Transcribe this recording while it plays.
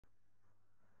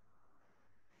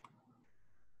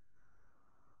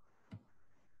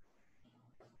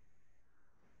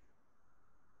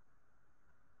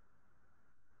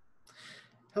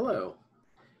Hello,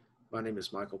 my name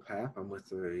is Michael Papp. I'm with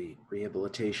the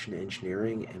Rehabilitation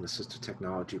Engineering and Assistive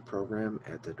Technology program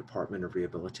at the Department of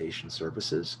Rehabilitation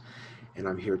Services, and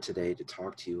I'm here today to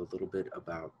talk to you a little bit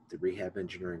about the rehab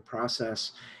engineering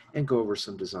process and go over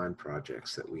some design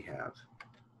projects that we have.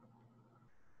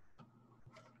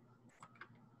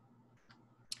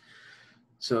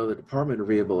 So the Department of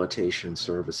Rehabilitation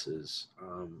Services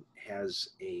has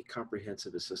a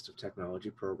comprehensive assistive technology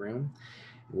program.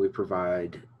 We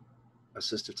provide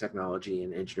assistive technology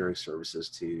and engineering services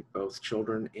to both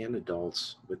children and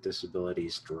adults with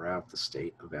disabilities throughout the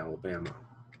state of Alabama.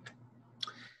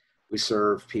 We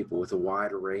serve people with a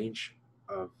wide range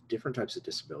of different types of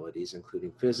disabilities,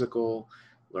 including physical,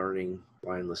 learning,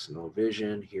 blindness and low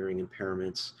vision, hearing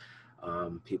impairments,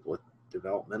 people with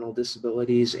developmental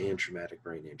disabilities, and traumatic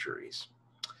brain injuries.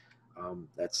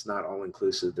 That's not all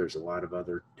inclusive. There's a lot of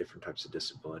other different types of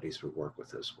disabilities we work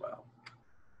with as well.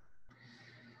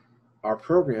 Our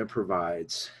program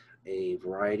provides a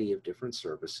variety of different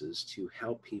services to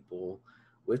help people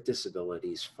with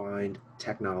disabilities find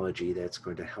technology that's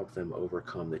going to help them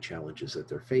overcome the challenges that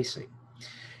they're facing.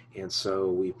 And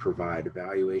so we provide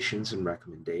evaluations and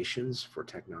recommendations for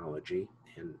technology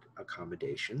and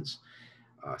accommodations,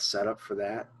 setup for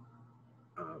that,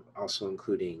 also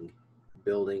including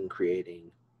building,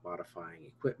 creating, modifying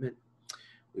equipment.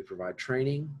 We provide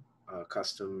training,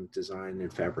 custom design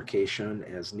and fabrication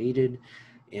as needed,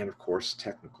 and of course,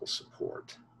 technical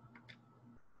support.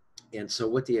 And so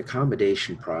what the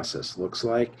accommodation process looks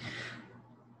like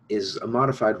is a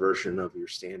modified version of your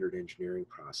standard engineering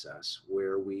process,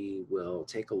 where we will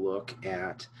take a look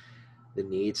at the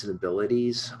needs and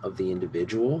abilities of the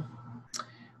individual.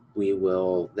 We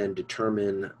will then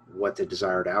determine what the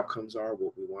desired outcomes are,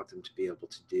 what we want them to be able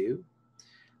to do.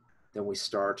 Then we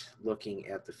start looking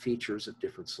at the features of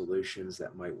different solutions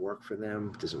that might work for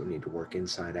them. Does it need to work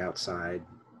inside, outside,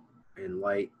 in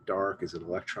light, dark? Is it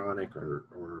electronic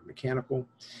or mechanical?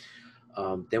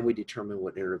 Then we determine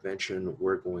what intervention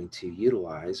we're going to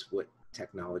utilize, what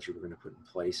technology we're going to put in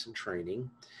place and training.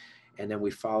 And then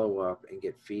we follow up and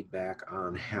get feedback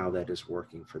on how that is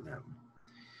working for them.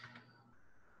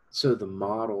 So the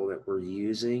model that we're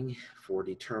using for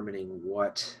determining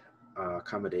what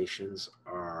accommodations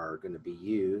are going to be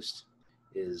used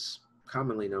is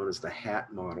commonly known as the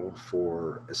HAT model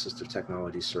for assistive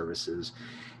technology services.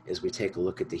 As we take a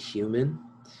look at the human,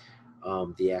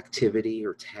 the activity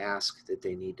or task that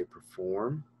they need to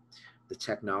perform, the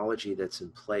technology that's in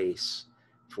place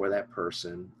for that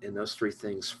person, and those three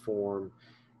things form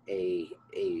a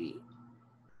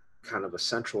kind of a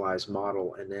centralized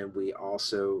model. And then we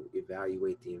also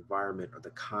evaluate the environment or the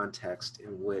context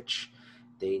in which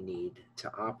they need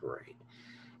to operate.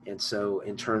 And so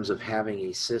in terms of having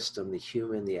a system, the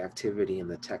human, the activity, and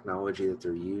the technology that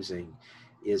they're using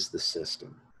is the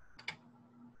system.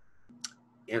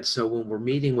 And so when we're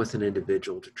meeting with an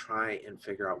individual to try and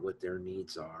figure out what their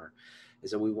needs are,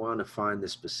 is that we want to find the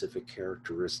specific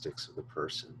characteristics of the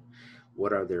person.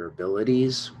 What are their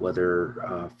abilities,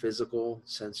 whether physical,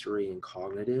 sensory, and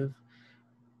cognitive?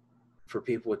 For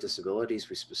people with disabilities,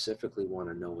 we specifically want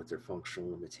to know what their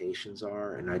functional limitations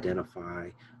are and identify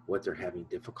what they're having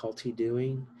difficulty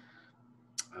doing.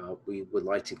 We would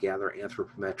like to gather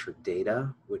anthropometric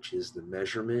data, which is the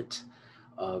measurement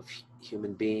of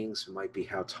human beings. It might be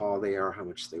how tall they are, how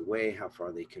much they weigh, how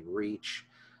far they can reach,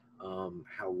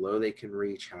 how low they can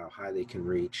reach, how high they can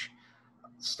reach.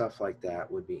 Stuff like that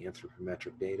would be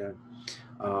anthropometric data.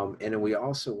 And then we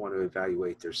also want to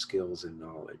evaluate their skills and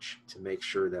knowledge to make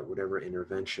sure that whatever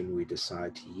intervention we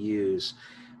decide to use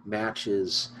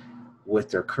matches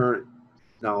with their current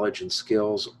knowledge and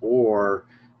skills, or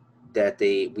that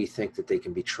we think that they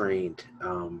can be trained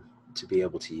to be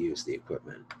able to use the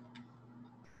equipment.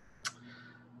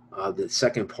 The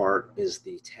second part is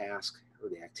the task or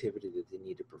the activity that they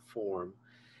need to perform.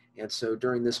 And so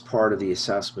during this part of the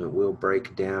assessment, we'll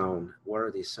break down what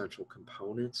are the essential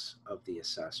components of the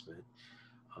assessment,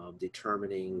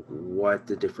 determining what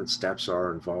the different steps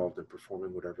are involved in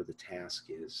performing whatever the task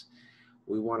is.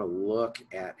 We want to look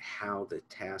at how the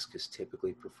task is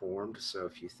typically performed. So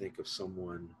if you think of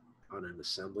someone on an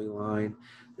assembly line,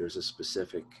 there's a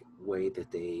specific way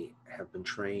that they have been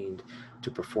trained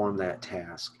to perform that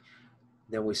task.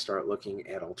 Then we start looking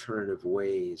at alternative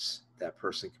ways that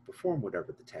person can perform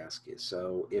whatever the task is.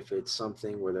 So if it's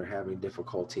something where they're having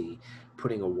difficulty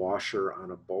putting a washer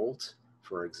on a bolt,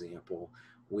 for example,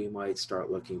 we might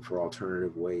start looking for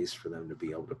alternative ways for them to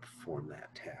be able to perform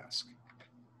that task.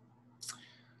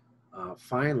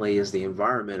 Finally is the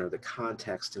environment or the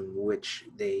context in which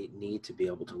they need to be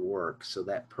able to work. So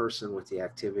that person with the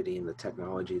activity and the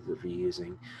technology that they're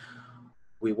using,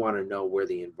 we want to know where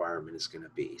the environment is going to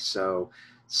be. So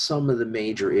some of the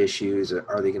major issues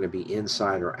are they going to be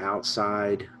inside or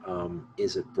outside?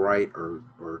 Is it bright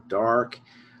or dark?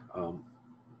 Um,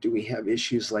 do we have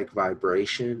issues like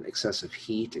vibration, excessive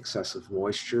heat, excessive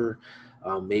moisture,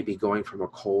 maybe going from a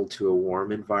cold to a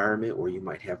warm environment where you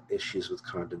might have issues with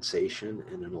condensation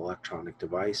in an electronic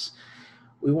device?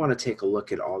 We want to take a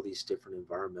look at all these different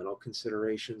environmental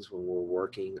considerations when we're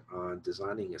working on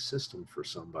designing a system for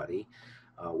somebody,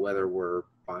 whether we're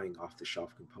buying off the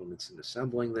shelf components and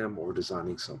assembling them or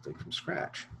designing something from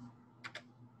scratch.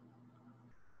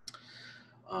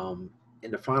 Um,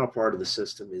 and the final part of the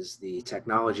system is the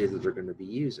technology that they're going to be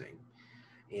using.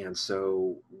 And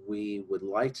so we would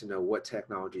like to know what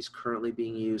technology is currently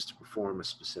being used to perform a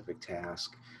specific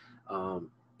task, um,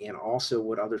 and also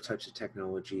what other types of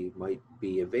technology might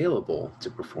be available to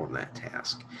perform that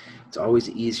task. It's always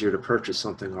easier to purchase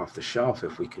something off the shelf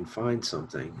if we can find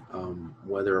something.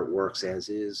 Whether it works as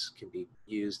is, can be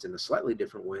used in a slightly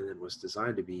different way than was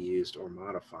designed to be used, or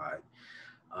modified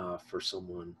for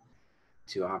someone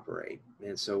to operate.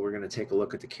 And so we're going to take a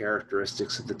look at the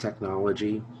characteristics of the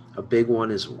technology. A big one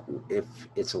is if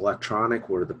it's electronic,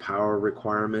 what are the power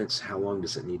requirements? How long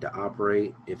does it need to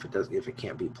operate? If it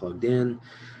can't be plugged in,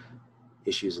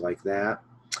 issues like that.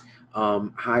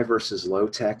 High versus low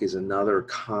tech is another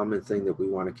common thing that we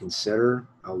want to consider.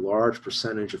 A large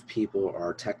percentage of people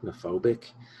are technophobic,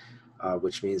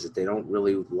 which means that they don't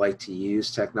really like to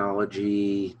use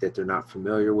technology that they're not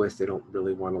familiar with. They don't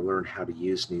really want to learn how to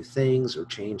use new things or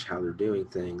change how they're doing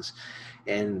things.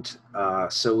 And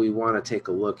so we want to take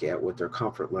a look at what their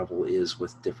comfort level is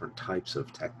with different types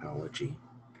of technology.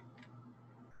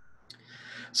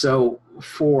 So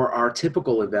for our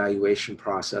typical evaluation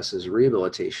process as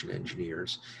rehabilitation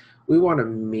engineers, we want to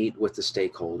meet with the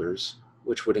stakeholders,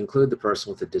 which would include the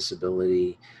person with a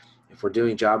disability. If we're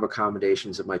doing job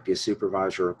accommodations, it might be a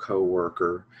supervisor or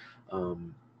coworker,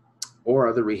 um, or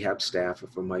other rehab staff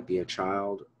if it might be a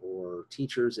child, or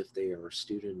teachers if they are a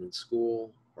student in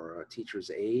school, or a teacher's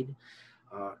aide,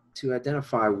 to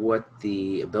identify what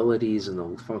the abilities and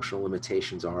the functional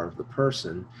limitations are of the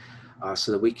person,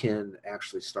 so that we can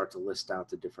actually start to list out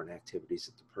the different activities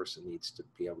that the person needs to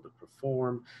be able to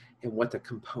perform and what the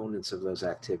components of those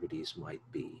activities might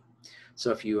be. So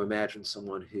if you imagine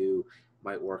someone who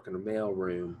might work in a mail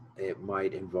room, it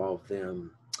might involve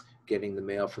them getting the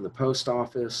mail from the post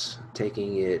office,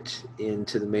 taking it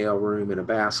into the mail room in a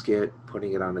basket,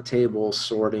 putting it on a table,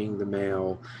 sorting the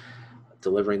mail,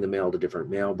 delivering the mail to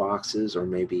different mailboxes, or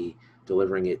maybe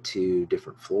delivering it to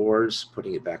different floors,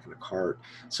 putting it back in a cart.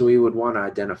 So we would want to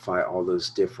identify all those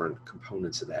different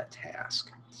components of that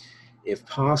task. If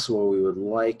possible, we would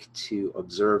like to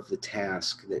observe the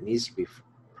task that needs to be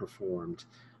performed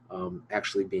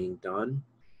actually being done,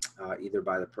 either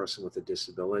by the person with a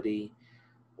disability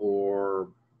or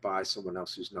by someone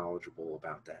else who's knowledgeable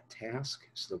about that task,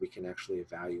 so that we can actually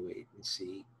evaluate and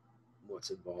see what's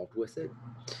involved with it.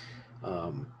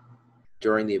 Um,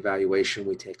 During the evaluation,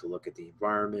 we take a look at the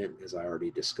environment, as I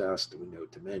already discussed. We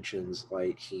note dimensions,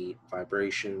 light, heat,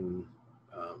 vibration.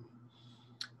 Um,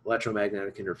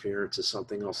 Electromagnetic interference is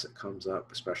something else that comes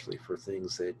up, especially for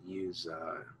things that use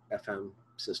FM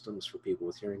systems for people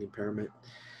with hearing impairment.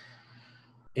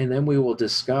 And then we will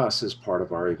discuss, as part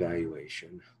of our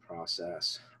evaluation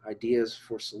process, ideas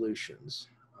for solutions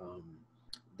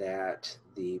that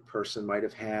the person might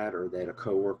have had, or that a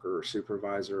coworker or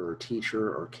supervisor or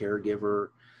teacher or caregiver,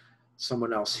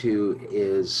 someone else who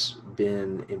has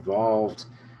been involved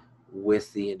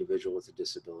with the individual with a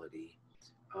disability.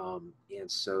 And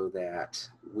so that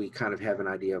we kind of have an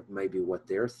idea of maybe what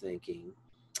they're thinking,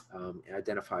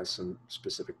 identify some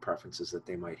specific preferences that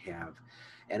they might have,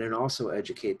 and then also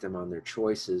educate them on their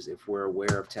choices if we're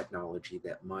aware of technology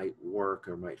that might work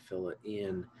or might fill it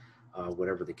in,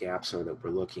 whatever the gaps are that we're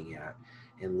looking at,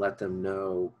 and let them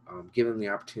know, give them the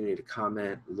opportunity to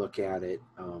comment, look at it,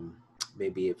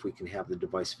 maybe if we can have the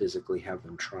device physically, have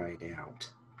them try it out.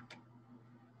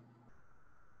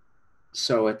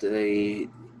 So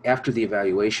after the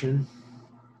evaluation,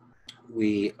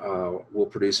 we will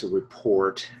produce a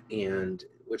report, and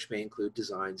which may include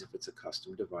designs if it's a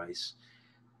custom device.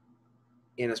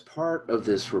 And as part of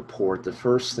this report, the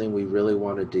first thing we really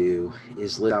want to do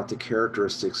is list out the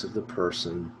characteristics of the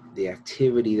person, the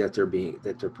activity that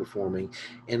they're performing,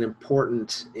 and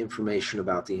important information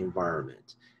about the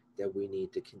environment that we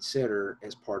need to consider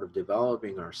as part of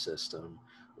developing our system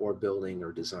or building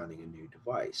or designing a new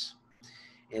device.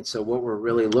 And so what we're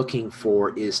really looking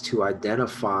for is to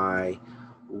identify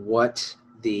what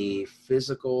the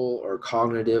physical or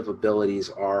cognitive abilities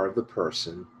are of the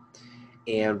person,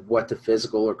 and what the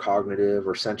physical or cognitive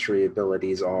or sensory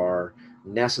abilities are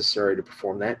necessary to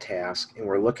perform that task. And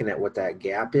we're looking at what that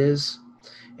gap is.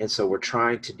 And so we're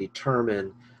trying to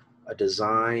determine a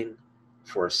design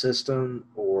for a system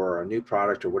or a new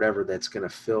product or whatever that's going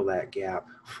to fill that gap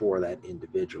for that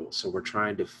individual. So we're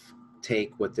trying to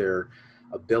take what their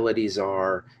abilities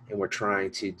are, and we're trying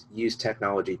to use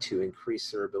technology to increase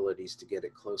their abilities to get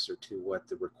it closer to what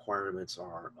the requirements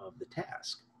are of the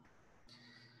task.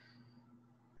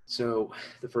 So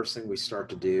the first thing we start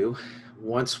to do,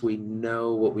 once we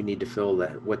know what we need to fill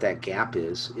what that gap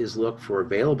is look for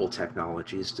available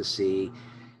technologies to see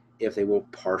if they will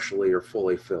partially or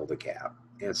fully fill the gap.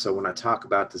 And so when I talk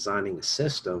about designing a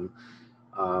system,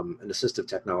 an assistive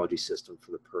technology system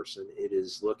for the person, it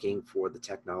is looking for the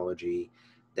technology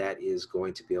that is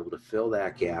going to be able to fill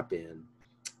that gap in.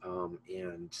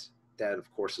 And that,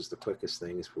 of course, is the quickest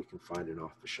thing, is we can find an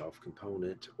off-the-shelf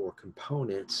component or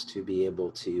components to be able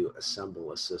to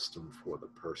assemble a system for the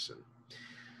person.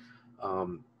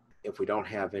 If we don't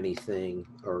have anything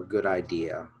or a good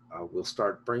idea, we'll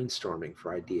start brainstorming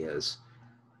for ideas,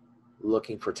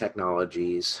 looking for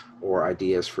technologies or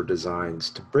ideas for designs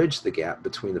to bridge the gap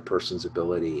between the person's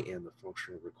ability and the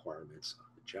functional requirements of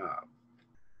the job.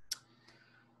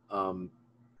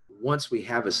 Once we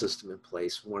have a system in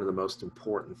place, one of the most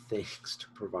important things to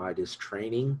provide is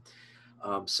training.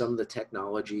 Some of the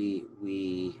technology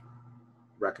we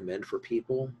recommend for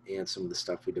people and some of the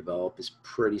stuff we develop is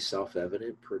pretty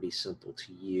self-evident, pretty simple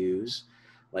to use,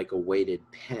 like a weighted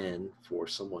pen for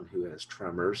someone who has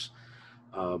tremors.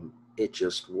 It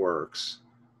just works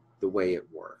the way it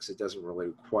works. It doesn't really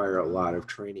require a lot of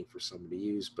training for someone to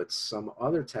use, but some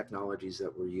other technologies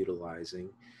that we're utilizing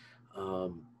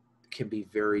can be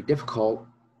very difficult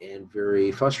and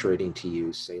very frustrating to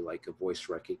use, say like a voice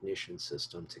recognition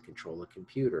system to control a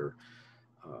computer,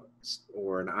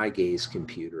 or an eye gaze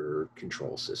computer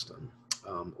control system,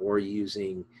 or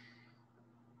using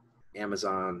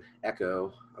Amazon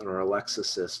Echo or Alexa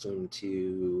system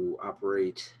to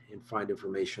operate and find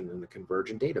information in the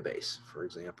Convergent database, for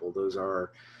example. Those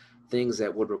are things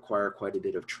that would require quite a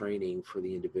bit of training for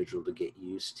the individual to get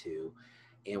used to.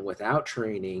 And without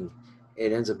training,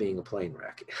 it ends up being a plane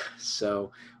wreck.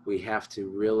 So we have to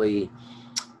really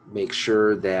make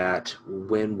sure that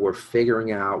when we're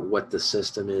figuring out what the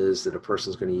system is that a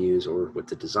person's going to use or what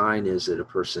the design is that a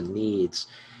person needs,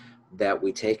 that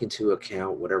we take into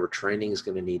account whatever training is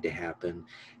going to need to happen,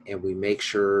 and we make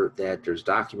sure that there's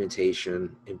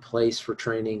documentation in place for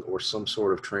training or some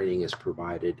sort of training is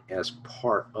provided as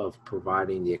part of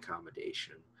providing the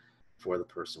accommodation for the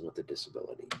person with a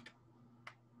disability.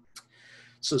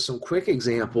 So some quick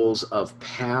examples of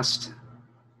past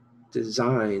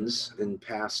designs and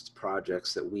past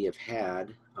projects that we have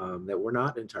had that were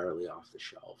not entirely off the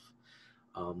shelf.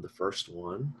 The first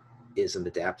one is an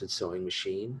adapted sewing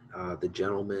machine. The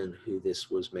gentleman who this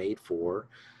was made for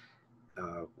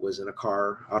was in a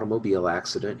car automobile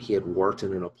accident. He had worked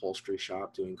in an upholstery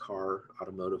shop doing car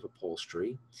automotive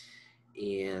upholstery.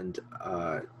 And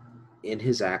in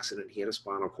his accident, he had a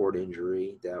spinal cord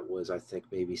injury that was, I think,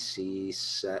 maybe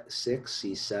C6,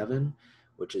 C7,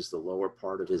 which is the lower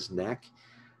part of his neck.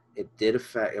 It did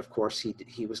affect, of course,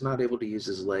 he was not able to use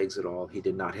his legs at all. He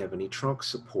did not have any trunk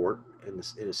support in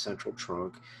his central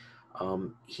trunk.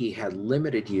 He had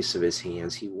limited use of his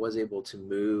hands. He was able to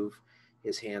move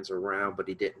his hands around, but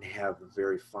he didn't have a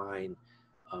very fine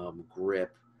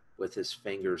grip with his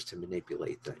fingers to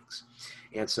manipulate things.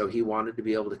 And so he wanted to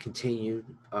be able to continue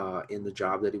in the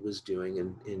job that he was doing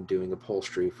in doing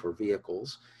upholstery for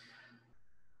vehicles.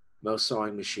 Most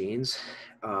sewing machines,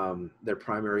 their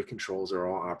primary controls are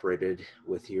all operated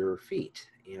with your feet.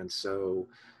 And so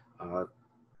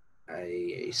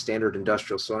a standard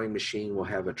industrial sewing machine will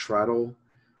have a treadle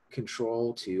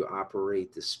control to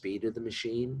operate the speed of the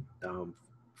machine.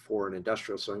 For an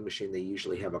industrial sewing machine, they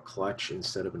usually have a clutch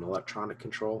instead of an electronic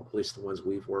control, at least the ones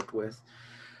we've worked with.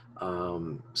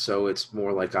 So it's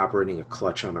more like operating a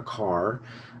clutch on a car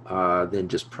than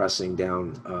just pressing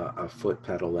down a foot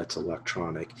pedal that's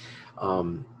electronic.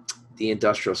 The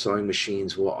industrial sewing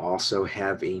machines will also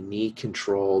have a knee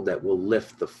control that will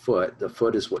lift the foot. The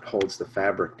foot is what holds the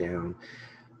fabric down.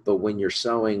 But when you're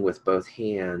sewing with both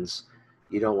hands,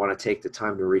 you don't want to take the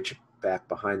time to reach back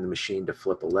behind the machine to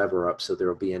flip a lever up. So there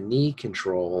will be a knee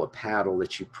control, a paddle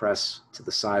that you press to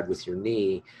the side with your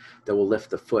knee that will lift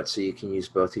the foot so you can use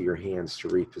both of your hands to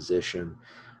reposition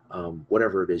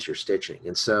whatever it is you're stitching.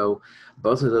 And so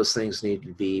both of those things need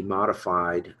to be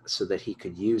modified so that he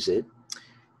could use it.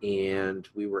 And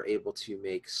we were able to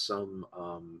make some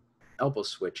elbow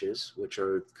switches, which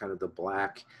are kind of the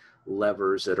black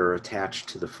levers that are attached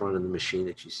to the front of the machine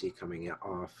that you see coming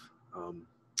off.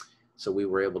 So we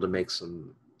were able to make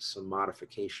some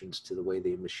modifications to the way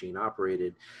the machine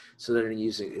operated, so that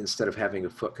instead of having a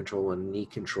foot control and a knee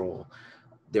control,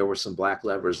 there were some black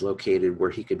levers located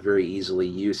where he could very easily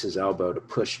use his elbow to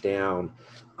push down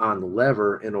on the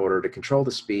lever in order to control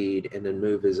the speed, and then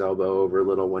move his elbow over a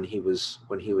little when he was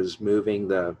moving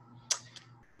the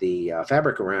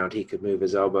fabric around. He could move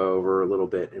his elbow over a little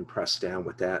bit and press down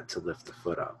with that to lift the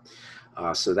foot up.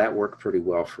 So that worked pretty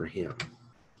well for him.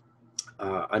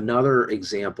 Another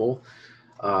example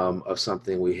of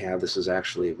something we have, this is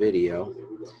actually a video,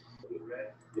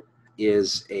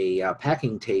 is a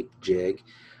packing tape jig.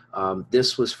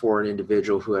 This was for an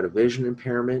individual who had a vision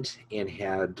impairment and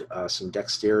had some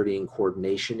dexterity and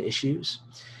coordination issues.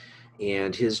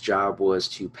 And his job was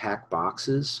to pack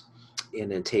boxes and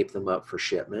then tape them up for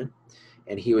shipment.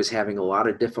 And he was having a lot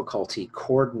of difficulty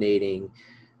coordinating,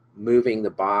 moving the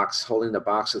box, holding the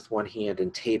box with one hand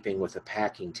and taping with a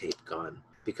packing tape gun,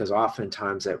 because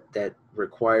oftentimes that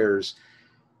requires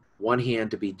one hand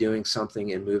to be doing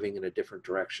something and moving in a different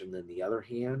direction than the other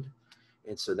hand.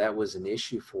 And so that was an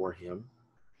issue for him.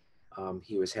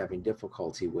 He was having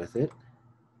difficulty with it.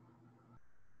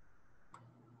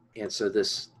 And so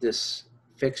this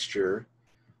fixture,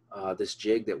 this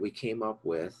jig that we came up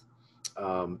with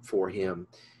for him,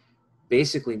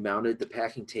 basically mounted the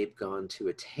packing tape gun to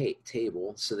a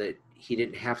table so that he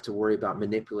didn't have to worry about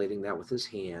manipulating that with his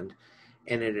hand.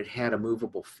 And it had a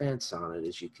movable fence on it,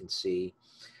 as you can see,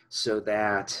 so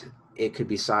that it could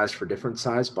be sized for different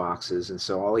size boxes. And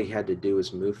so all he had to do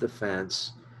is move the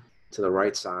fence to the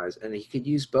right size, and he could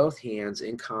use both hands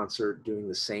in concert doing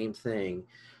the same thing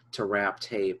to wrap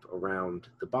tape around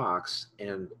the box.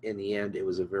 And in the end, it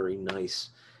was a very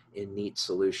nice and neat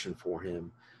solution for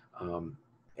him.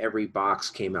 Every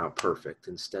box came out perfect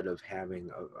instead of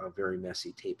having a very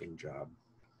messy taping job.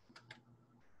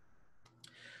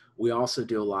 We also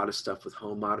do a lot of stuff with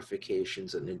home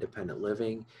modifications and independent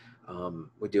living.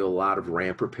 We do a lot of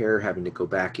ramp repair, having to go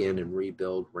back in and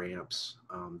rebuild ramps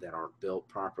that aren't built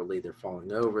properly. They're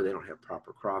falling over, they don't have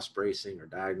proper cross bracing or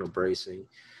diagonal bracing,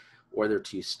 or they're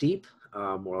too steep,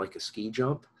 more like a ski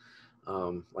jump,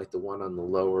 like the one on the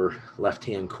lower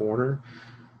left-hand corner.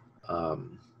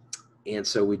 And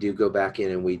so we do go back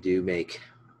in and we do make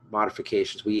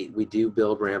modifications. We do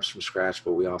build ramps from scratch,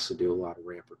 but we also do a lot of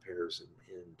ramp repairs and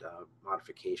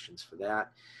modifications for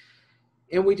that.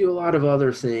 And we do a lot of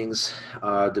other things,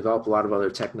 develop a lot of other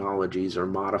technologies or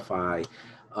modify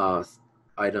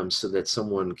items so that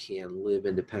someone can live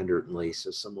independently. So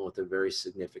someone with a very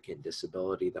significant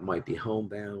disability that might be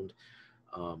homebound.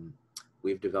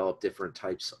 We've developed different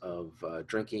types of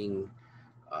drinking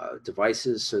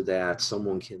devices so that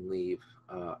someone can leave,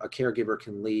 a caregiver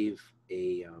can leave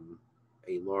a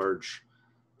large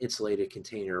insulated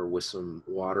container with some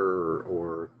water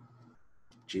or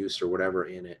juice or whatever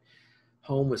in it,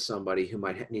 home with somebody who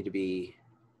might need to be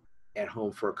at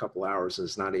home for a couple hours and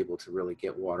is not able to really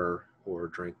get water or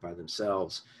drink by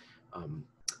themselves.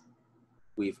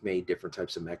 We've made different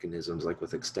types of mechanisms, like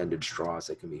with extended straws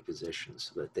that can be positioned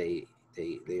so that they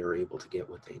are able to get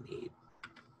what they need.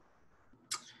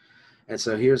 And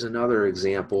so here's another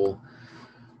example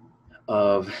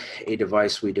of a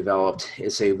device we developed.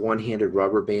 It's a one-handed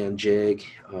rubber band jig,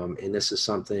 and this is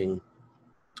something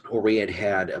where we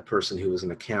had a person who was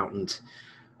an accountant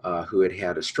who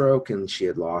had a stroke, and she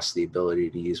had lost the ability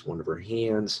to use one of her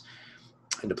hands.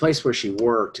 And the place where she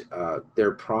worked,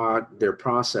 their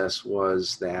process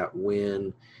was that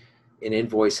when an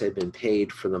invoice had been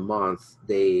paid for the month,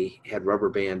 they had rubber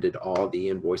banded all the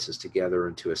invoices together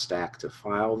into a stack to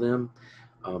file them.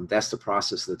 That's the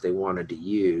process that they wanted to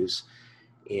use.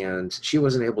 And she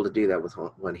wasn't able to do that with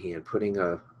one hand. Putting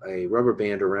a rubber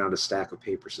band around a stack of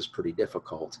papers is pretty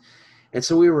difficult. And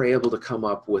so we were able to come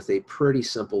up with a pretty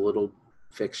simple little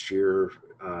fixture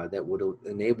that would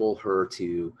enable her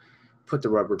to put the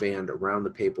rubber band around the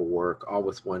paperwork all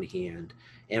with one hand.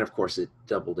 And of course, it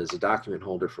doubled as a document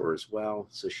holder for her as well,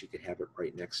 so she could have it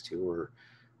right next to her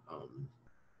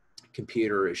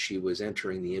computer as she was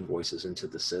entering the invoices into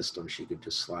the system. She could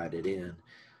just slide it in.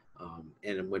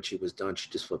 And when she was done, she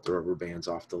just flipped the rubber bands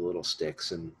off the little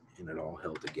sticks and it all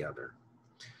held together.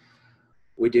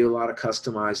 We do a lot of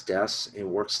customized desks and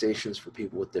workstations for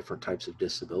people with different types of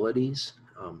disabilities.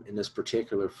 In this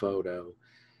particular photo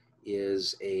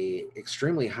is a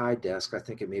extremely high desk. I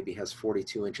think it maybe has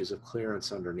 42 inches of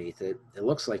clearance underneath it. It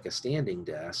looks like a standing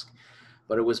desk,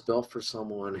 but it was built for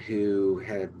someone who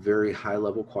had very high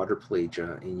level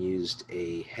quadriplegia and used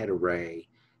a head array,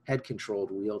 head controlled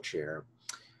wheelchair.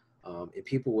 And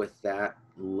people with that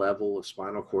level of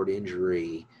spinal cord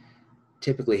injury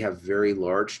typically have very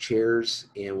large chairs,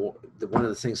 and one of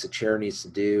the things the chair needs to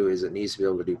do is it needs to be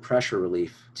able to do pressure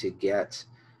relief to get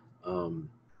um,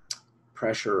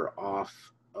 pressure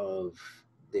off of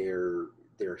their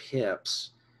their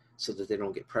hips so that they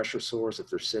don't get pressure sores if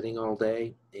they're sitting all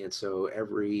day. And so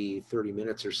every 30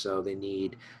 minutes or so, they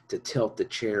need to tilt the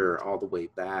chair all the way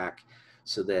back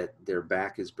so that their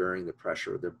back is bearing the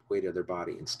pressure, the weight of their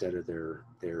body instead of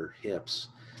their hips.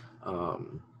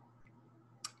 Um,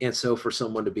 and so for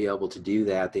someone to be able to do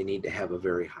that, they need to have a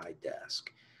very high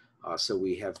desk. So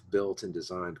we have built and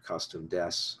designed custom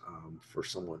desks for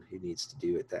someone who needs to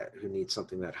do it who needs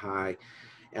something that high.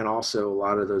 And also a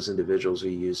lot of those individuals who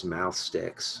use mouth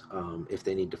sticks. If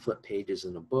they need to flip pages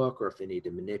in a book or if they need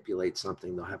to manipulate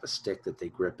something, they'll have a stick that they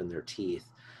grip in their teeth,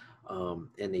 and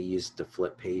they use it to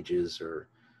flip pages,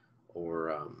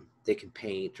 or they can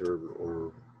paint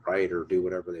or write or do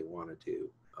whatever they want to do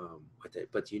with it.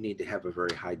 But you need to have a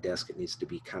very high desk. It needs to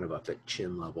be kind of up at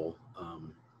chin level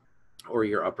or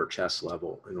your upper chest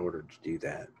level in order to do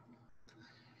that.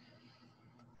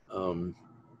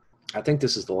 I think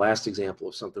this is the last example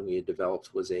of something we had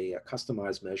developed was a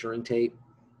customized measuring tape.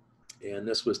 And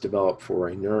this was developed for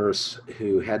a nurse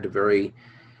who had to very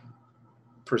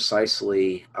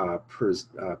precisely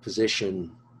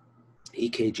position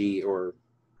EKG or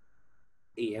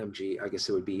EMG, I guess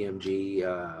it would be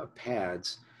EMG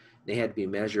pads. They had to be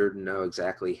measured and know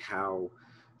exactly how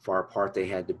far apart they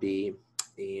had to be.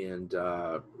 And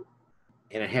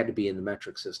it had to be in the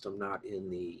metric system, not in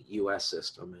the US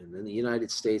system. And in the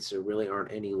United States, there really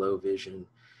aren't any low vision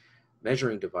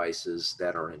measuring devices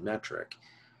that are in metric,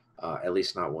 at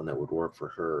least not one that would work for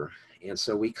her. And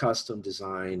so we custom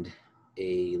designed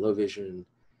a low vision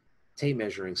tape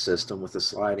measuring system with a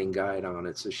sliding guide on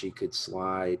it so she could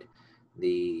slide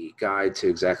the guide to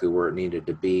exactly where it needed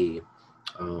to be.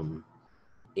 And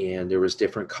there was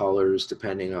different colors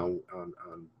depending on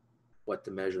what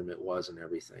the measurement was and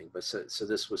everything. But so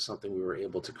this was something we were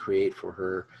able to create for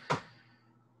her,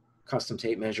 custom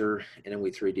tape measure, and then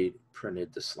we 3D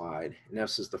printed the slide. And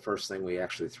this is the first thing we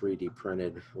actually 3D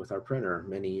printed with our printer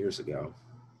many years ago.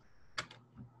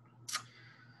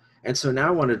 And so now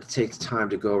I wanted to take the time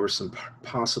to go over some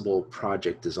possible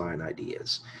project design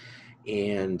ideas.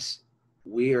 And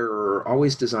we are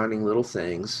always designing little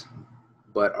things,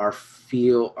 but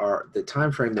the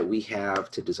time frame that we have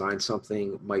to design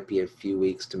something might be a few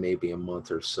weeks to maybe a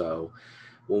month or so.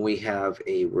 When we have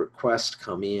a request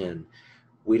come in,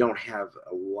 we don't have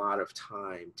a lot of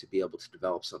time to be able to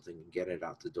develop something and get it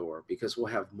out the door because we'll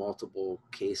have multiple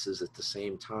cases at the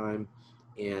same time.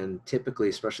 And typically,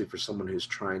 especially for someone who's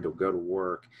trying to go to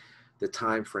work, the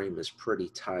time frame is pretty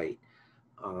tight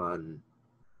on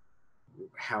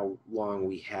how long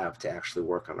we have to actually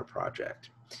work on a project.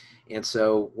 And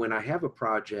so when I have a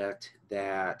project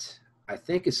that I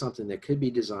think is something that could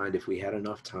be designed if we had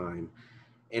enough time,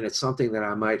 and it's something that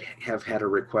I might have had a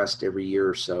request every year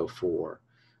or so for,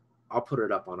 I'll put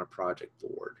it up on a project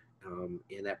board.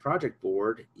 And that project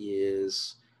board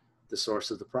is the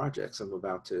source of the projects I'm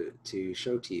about to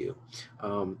show to you.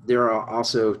 There are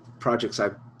also projects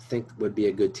I think would be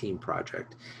a good team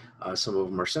project. Some of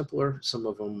them are simpler, some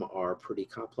of them are pretty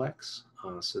complex.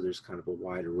 So there's kind of a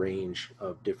wide range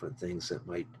of different things that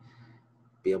might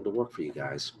be able to work for you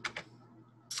guys.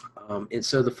 And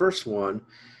so the first one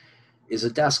is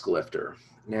a desk lifter.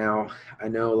 Now, I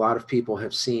know a lot of people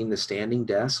have seen the standing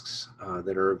desks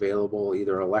that are available,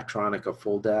 either electronic, a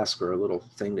full desk, or a little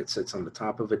thing that sits on the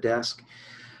top of a desk.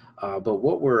 But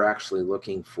what we're actually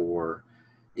looking for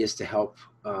is to help.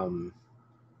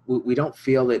 We don't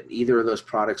feel that either of those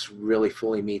products really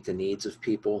fully meet the needs of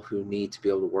people who need to be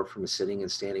able to work from a sitting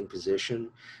and standing position,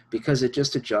 because it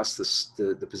just adjusts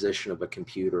the position of a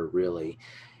computer, really.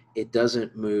 It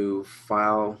doesn't move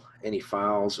any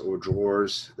files or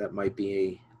drawers that might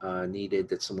be needed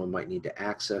that someone might need to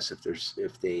access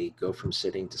if they go from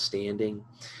sitting to standing.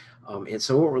 And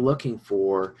so what we're looking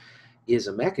for is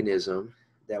a mechanism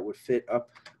that would fit up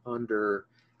under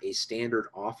a standard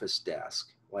office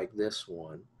desk like this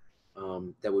one.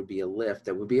 That would be a lift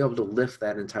that would be able to lift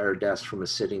that entire desk from a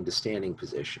sitting to standing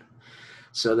position,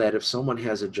 so that if someone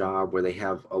has a job where they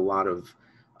have a lot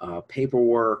of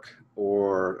paperwork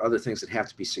or other things that have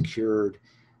to be secured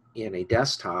in a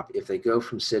desktop, if they go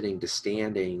from sitting to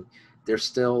standing, they're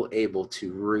still able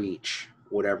to reach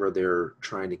whatever they're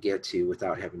trying to get to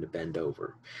without having to bend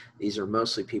over. These are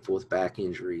mostly people with back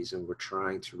injuries, and we're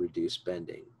trying to reduce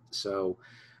bending. So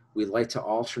we like to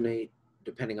alternate.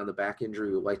 Depending on the back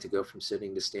injury, we like to go from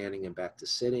sitting to standing and back to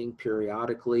sitting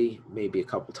periodically, maybe a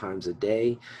couple times a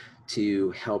day,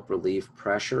 to help relieve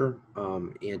pressure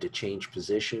and to change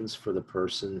positions for the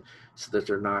person so that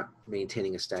they're not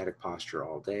maintaining a static posture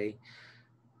all day.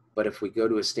 But if we go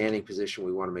to a standing position,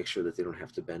 we want to make sure that they don't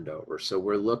have to bend over. So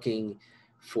we're looking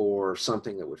for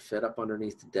something that would fit up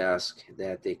underneath the desk,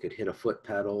 that they could hit a foot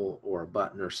pedal or a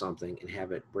button or something and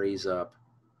have it raise up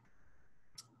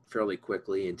fairly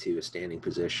quickly into a standing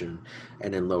position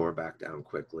and then lower back down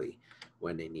quickly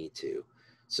when they need to.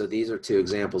 So these are two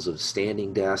examples of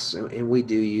standing desks, and we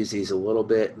do use these a little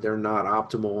bit. They're not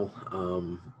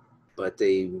optimal, but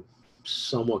they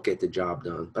somewhat get the job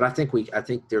done. But I think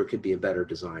there could be a better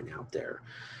design out there,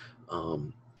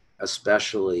 um,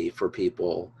 especially for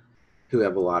people who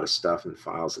have a lot of stuff and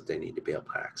files that they need to be able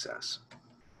to access.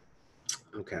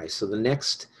 Okay, so the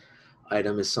next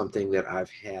item is something that I've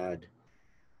had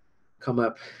come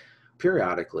up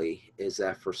periodically, is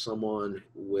that for someone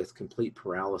with complete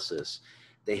paralysis,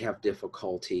 they have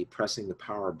difficulty pressing the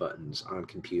power buttons on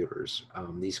computers.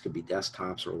 These could be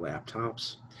desktops or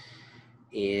laptops.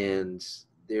 And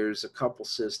there's a couple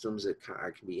systems that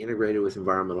can be integrated with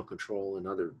environmental control and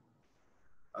other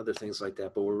things like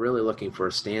that. But we're really looking for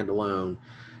a standalone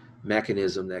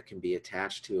mechanism that can be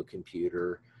attached to a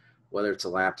computer, whether it's a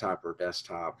laptop or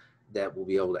desktop, that will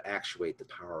be able to actuate the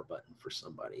power button for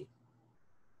somebody.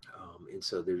 And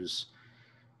so there's,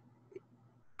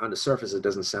 on the surface, it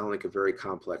doesn't sound like a very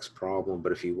complex problem,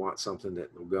 but if you want something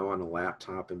that will go on a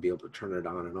laptop and be able to turn it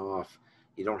on and off,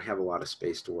 you don't have a lot of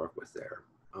space to work with there.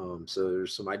 So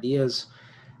there's some ideas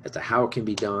as to how it can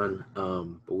be done,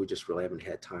 but we just really haven't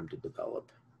had time to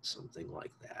develop something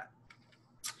like that.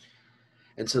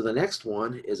 And so the next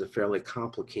one is a fairly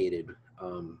complicated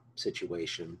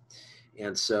situation.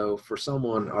 And so for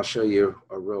someone, I'll show you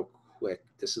a real quick,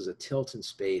 this is a tilt and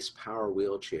space power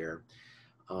wheelchair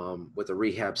with a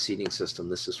rehab seating system.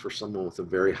 This is for someone with a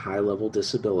very high level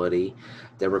disability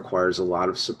that requires a lot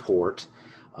of support.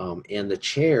 And the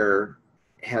chair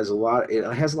has a lot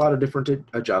of different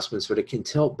adjustments, but it can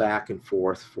tilt back and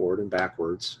forth, forward and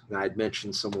backwards. And I'd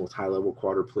mentioned someone with high level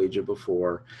quadriplegia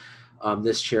before.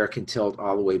 This chair can tilt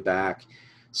all the way back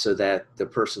so that the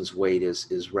person's weight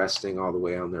is resting all the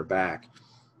way on their back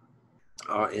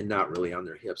and not really on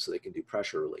their hips, so they can do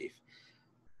pressure relief.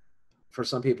 For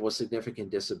some people with significant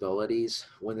disabilities,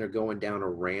 when they're going down a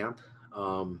ramp,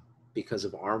 because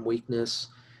of arm weakness,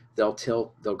 they'll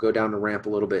go down the ramp a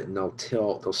little bit and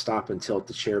they'll stop and tilt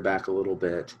the chair back a little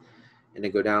bit, and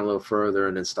then go down a little further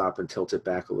and then stop and tilt it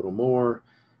back a little more,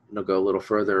 and they'll go a little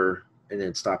further and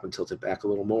then stop and tilt it back a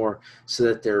little more, so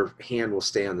that their hand will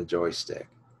stay on the joystick,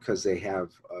 because they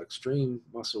have extreme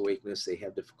muscle weakness. They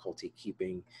have difficulty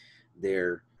keeping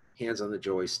their hands on the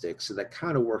joystick. So that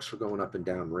kind of works for going up and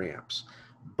down ramps.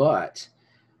 But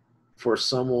for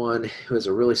someone who has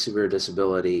a really severe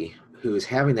disability, who is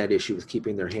having that issue with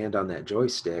keeping their hand on that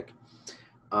joystick,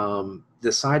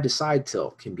 the side-to-side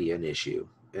tilt can be an issue,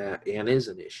 and is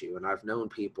an issue. And I've known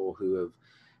people who have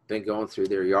been going through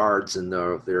their yards, and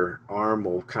their arm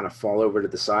will kind of fall over to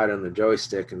the side on the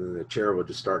joystick, and then the chair will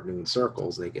just start doing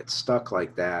circles. They get stuck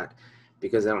like that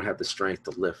because they don't have the strength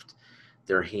to lift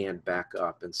their hand back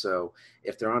up. And so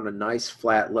if they're on a nice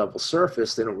flat level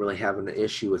surface, they don't really have an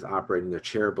issue with operating their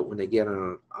chair. But when they get on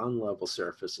an unlevel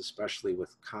surface, especially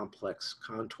with complex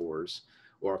contours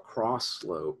or a cross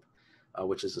slope,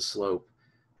 which is a slope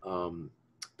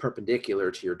perpendicular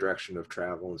to your direction of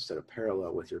travel instead of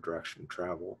parallel with your direction of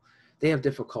travel, they have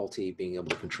difficulty being able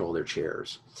to control their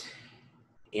chairs.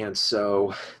 And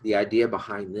so the idea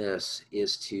behind this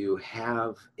is to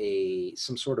have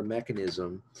some sort of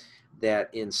mechanism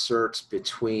that inserts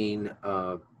between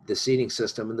the seating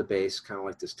system and the base, kind of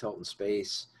like this tilt in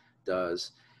space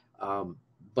does,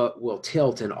 but will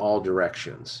tilt in all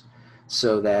directions,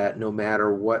 so that no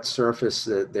matter what surface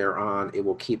that they're on, it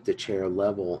will keep the chair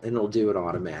level, and it'll do it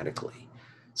automatically.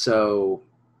 So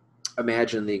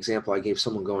imagine the example I gave,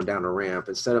 someone going down a ramp.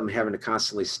 Instead of them having to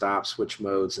constantly stop, switch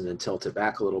modes, and then tilt it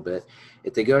back a little bit,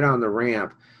 if they go down the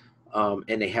ramp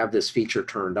and they have this feature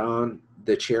turned on,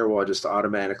 the chair will just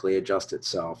automatically adjust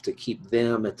itself to keep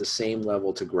them at the same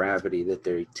level to gravity that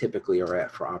they typically are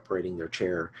at for operating their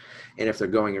chair. And if they're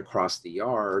going across the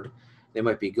yard, they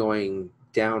might be going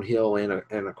downhill and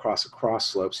across a cross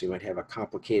slope, so you might have a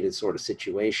complicated sort of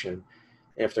situation.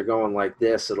 And if they're going like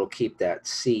this, it'll keep that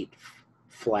seat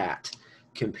flat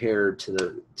compared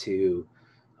to the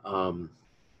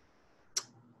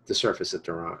surface that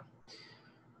they're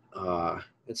on.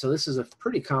 And so this is a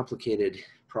pretty complicated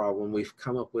problem. We've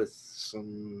come up with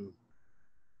some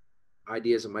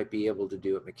ideas that might be able to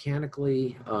do it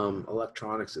mechanically.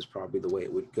 Electronics is probably the way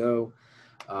it would go.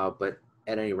 But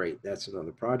at any rate, that's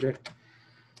another project.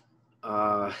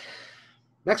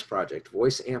 Next project,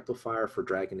 voice amplifier for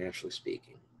Dragon Naturally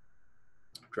Speaking.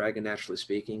 Dragon Naturally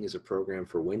Speaking is a program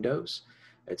for Windows.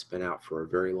 It's been out for a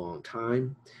very long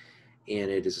time,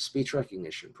 and it is a speech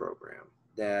recognition program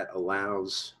that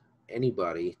allows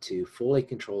anybody to fully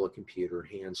control a computer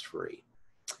hands-free.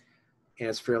 And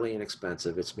it's fairly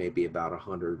inexpensive. It's maybe about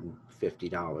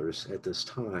 $150 at this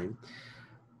time.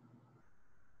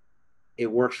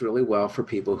 It works really well for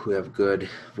people who have good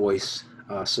voice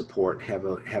support, have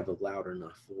a loud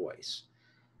enough voice.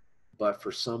 But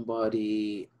for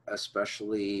somebody,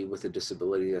 especially with a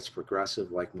disability that's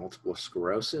progressive, like multiple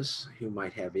sclerosis, who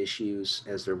might have issues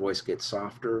as their voice gets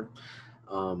softer,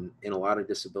 in a lot of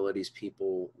disabilities,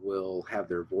 people will have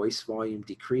their voice volume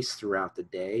decrease throughout the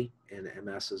day. And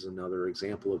MS is another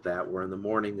example of that, where in the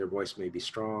morning their voice may be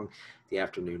strong, the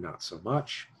afternoon not so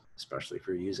much, especially if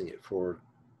you're using it for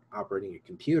operating a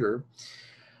computer.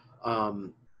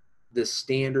 The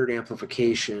standard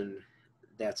amplification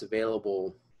that's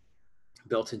available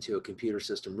built into a computer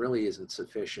system really isn't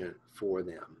sufficient for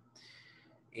them.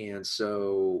 And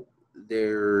so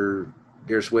there's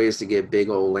ways to get big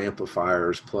old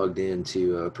amplifiers plugged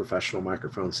into a professional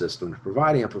microphone system to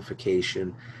provide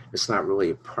amplification. It's not really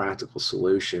a practical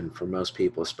solution for most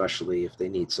people, especially if they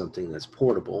need something that's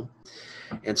portable.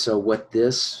 And so what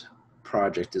this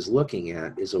project is looking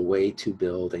at is a way to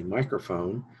build a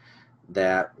microphone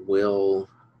that will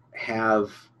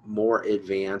have more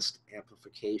advanced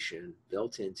amplification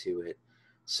built into it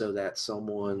so that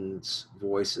someone's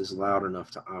voice is loud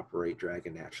enough to operate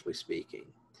Dragon Naturally Speaking.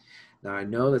 Now, I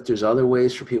know that there's other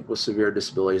ways for people with severe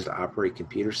disabilities to operate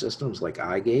computer systems like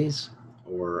eye gaze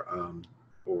or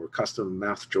custom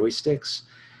mouth joysticks.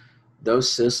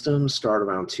 Those systems start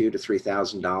around $2,000 to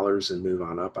 $3,000 and move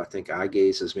on up. I think eye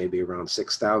gaze is maybe around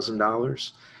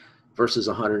 $6,000 versus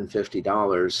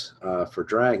 $150 for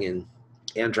Dragon.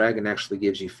 And Dragon actually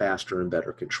gives you faster and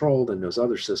better control than those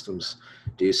other systems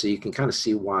do. So you can kind of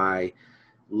see why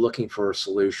looking for a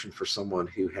solution for someone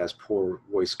who has poor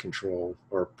voice control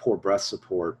or poor breath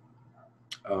support,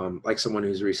 like someone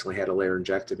who's recently had a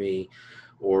laryngectomy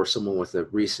or someone with a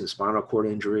recent spinal cord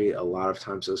injury. A lot of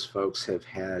times those folks have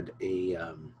had a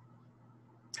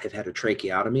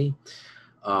tracheotomy,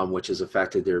 which has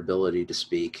affected their ability to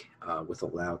speak with a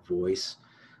loud voice,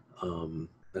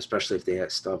 especially if they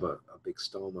still have a big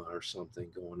stoma or something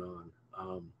going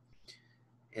on.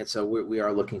 And so we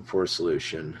are looking for a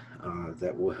solution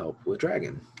that will help with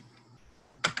Dragon.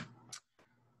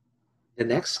 The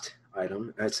next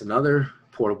item, it's another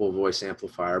portable voice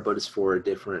amplifier, but it's for a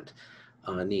different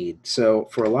need. So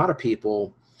for a lot of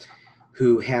people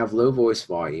who have low voice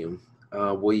volume,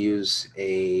 we'll use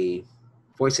a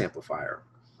voice amplifier.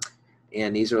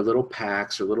 And these are little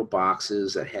packs or little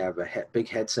boxes that have a big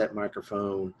headset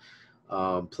microphone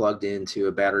plugged into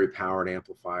a battery-powered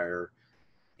amplifier.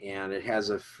 And it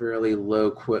has a fairly low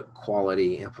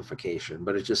quality amplification,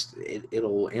 but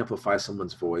it'll amplify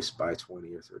someone's voice by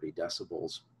 20 or 30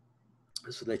 decibels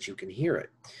so that you can hear it.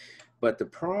 But the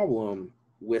problem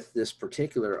with this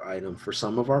particular item for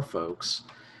some of our folks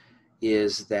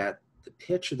is that the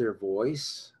pitch of their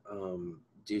voice,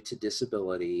 due to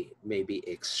disability, may be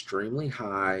extremely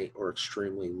high or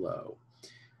extremely low,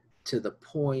 to the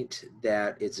point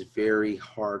that it's very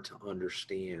hard to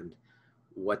understand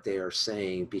what they are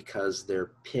saying because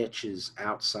their pitch is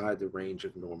outside the range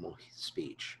of normal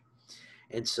speech.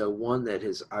 And so one that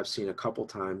I've seen a couple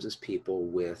times is people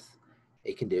with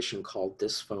a condition called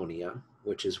dysphonia,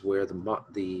 which is where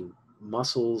the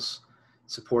muscles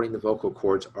supporting the vocal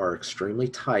cords are extremely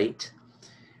tight.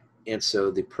 And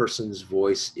so the person's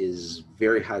voice is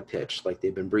very high pitched, like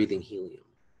they've been breathing helium,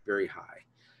 very high.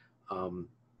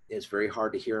 It's very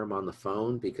hard to hear them on the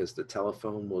phone because the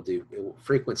telephone will do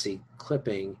frequency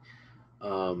clipping.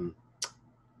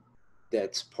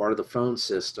 That's part of the phone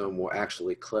system will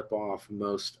actually clip off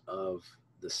most of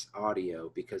this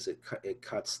audio because it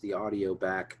cuts the audio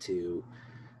back to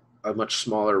a much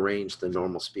smaller range than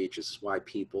normal speech. This is why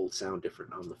people sound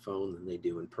different on the phone than they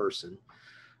do in person.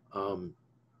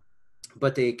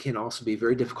 But they can also be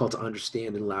very difficult to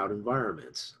understand in loud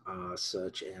environments,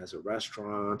 such as a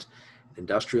restaurant,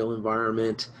 industrial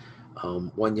environment.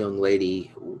 One young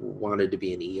lady wanted to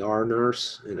be an ER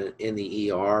nurse, and in the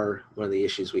ER, one of the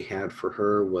issues we had for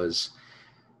her was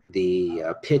the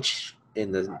pitch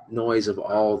and the noise of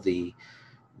all the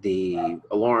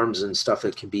alarms and stuff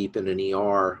that can beep in an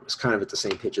ER was kind of at the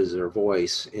same pitch as her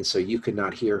voice, and so you could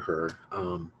not hear her.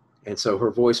 And so her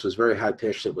voice was very high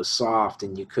pitched, it was soft,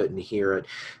 and you couldn't hear it.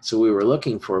 So we were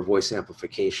looking for a voice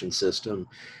amplification system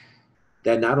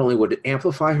that not only would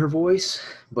amplify her voice,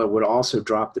 but would also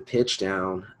drop the pitch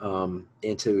down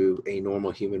into a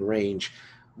normal human range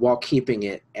while keeping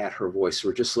it at her voice.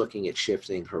 We're just looking at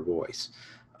shifting her voice.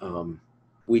 Um,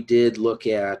 we did look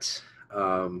at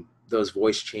those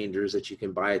voice changers that you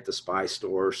can buy at the spy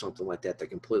store or something like that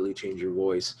that completely change your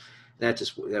voice.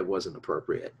 That wasn't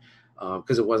appropriate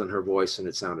because it wasn't her voice and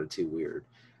it sounded too weird.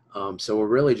 So we're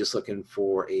really just looking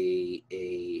for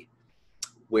a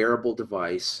wearable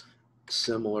device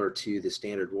similar to the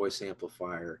standard voice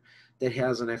amplifier that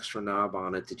has an extra knob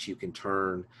on it that you can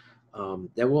turn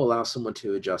that will allow someone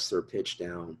to adjust their pitch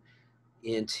down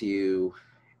into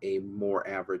a more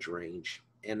average range.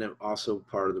 And then also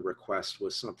part of the request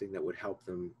was something that would help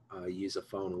them use a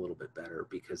phone a little bit better,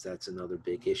 because that's another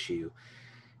big issue.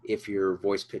 If your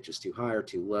voice pitch is too high or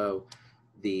too low,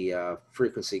 the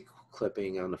frequency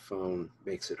clipping on the phone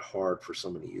makes it hard for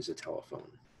someone to use a telephone.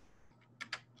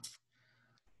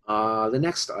 The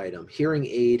next item, hearing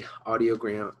aid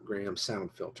audiogram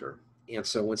sound filter. And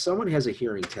so when someone has a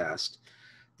hearing test,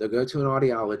 they'll go to an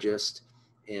audiologist,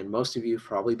 and most of you have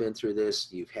probably been through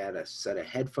this. You've had a set of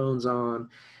headphones on,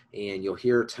 and you'll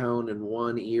hear a tone in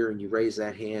one ear, and you raise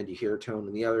that hand. You hear a tone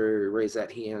in the other ear, you raise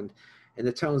that hand, and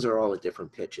the tones are all at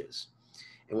different pitches.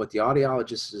 And what the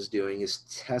audiologist is doing is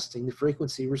testing the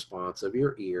frequency response of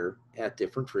your ear at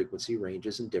different frequency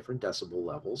ranges and different decibel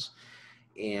levels.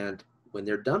 And when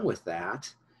they're done with that,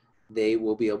 they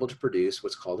will be able to produce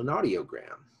what's called an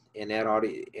audiogram. And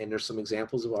there's some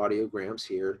examples of audiograms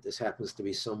here. This happens to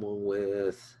be someone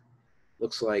with,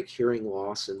 looks like, hearing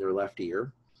loss in their left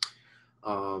ear.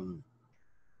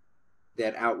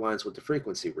 That outlines what the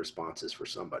frequency response is for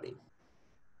somebody.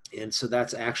 And so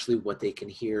that's actually what they can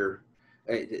hear.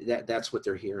 That's what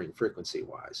they're hearing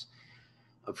frequency-wise.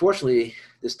 Unfortunately,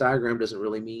 this diagram doesn't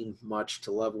really mean much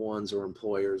to loved ones or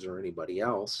employers or anybody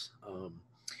else.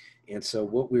 And so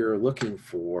what we're looking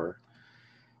for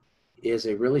is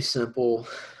a really simple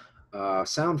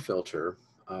sound filter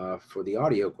for the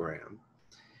audiogram.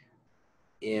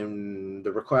 And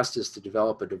the request is to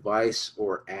develop a device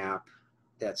or app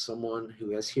that someone who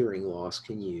has hearing loss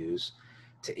can use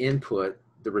to input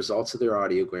the results of their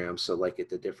audiogram, so like at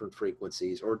the different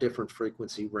frequencies or different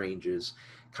frequency ranges,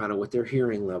 kind of what their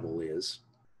hearing level is,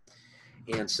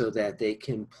 and so that they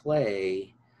can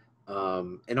play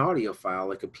an audio file,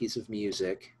 like a piece of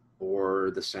music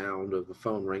or the sound of a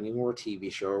phone ringing or a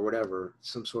TV show or whatever,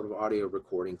 some sort of audio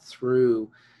recording through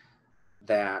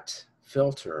that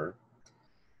filter,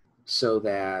 so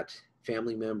that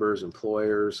family members,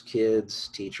 employers, kids,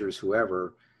 teachers,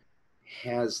 whoever,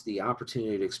 has the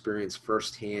opportunity to experience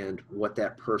firsthand what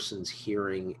that person's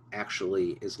hearing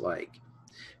actually is like.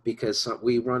 Because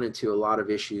we run into a lot of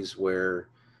issues where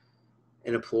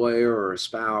an employer or a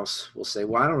spouse will say,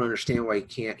 well, I don't understand why you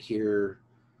can't hear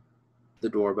the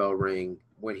doorbell ring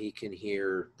when he can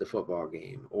hear the football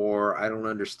game, or I don't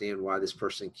understand why this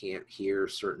person can't hear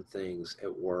certain things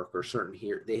at work, or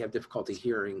they have difficulty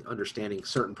understanding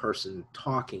certain person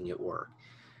talking at work.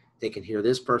 They can hear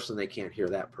this person, they can't hear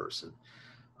that person.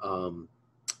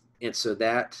 And so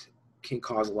that can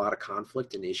cause a lot of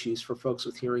conflict and issues for folks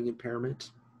with hearing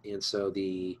impairment. And so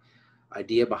the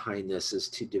idea behind this is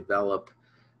to develop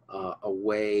a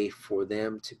way for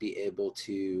them to be able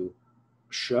to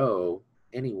show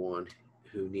anyone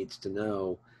who needs to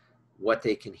know what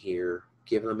they can hear,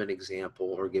 give them an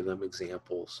example or give them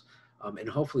examples, and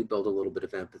hopefully build a little bit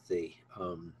of empathy,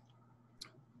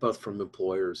 both from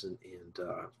employers and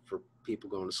for people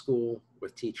going to school,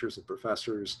 with teachers and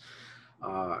professors,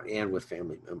 and with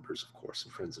family members, of course,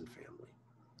 and friends and family.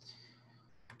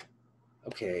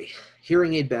 Okay,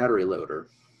 hearing aid battery loader.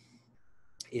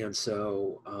 And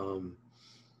so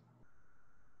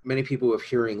many people with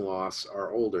hearing loss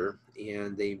are older,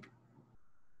 and they,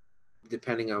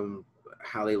 depending on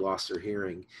how they lost their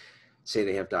hearing, say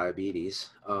they have diabetes,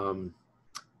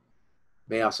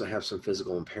 may also have some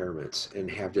physical impairments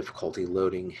and have difficulty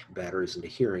loading batteries into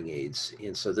hearing aids.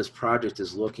 And so this project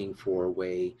is looking for a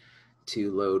way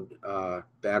to load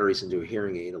batteries into a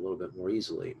hearing aid a little bit more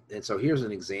easily. And so here's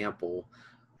an example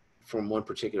from one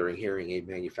particular hearing aid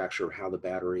manufacturer how the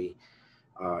battery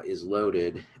is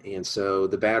loaded. And so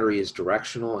the battery is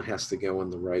directional. It has to go in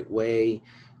the right way.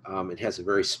 It has a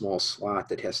very small slot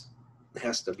that has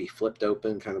to be flipped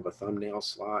open, kind of a thumbnail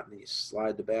slot, and you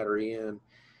slide the battery in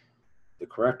the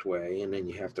correct way, and then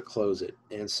you have to close it.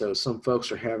 And so some folks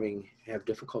have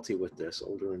difficulty with this,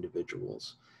 older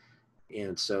individuals.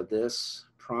 And so this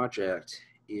project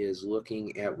is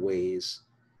looking at ways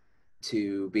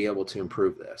to be able to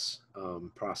improve this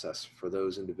process for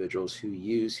those individuals who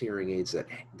use hearing aids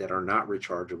that are not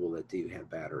rechargeable, that do have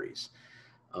batteries.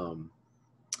 And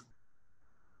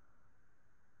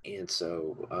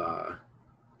so,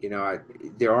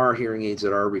 there are hearing aids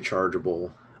that are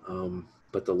rechargeable.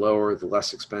 But the lower, the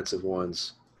less expensive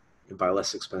ones, and by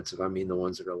less expensive, I mean the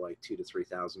ones that are like $2,000 to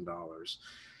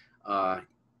 $3,000,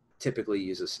 typically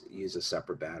use a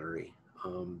separate battery.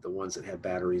 The ones that have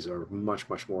batteries are much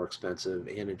more expensive,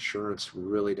 and insurance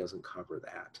really doesn't cover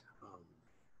that.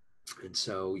 And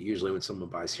so usually when someone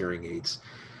buys hearing aids,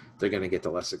 they're going to get the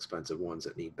less expensive ones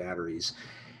that need batteries,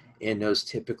 and those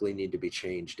typically need to be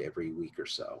changed every week or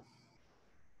so.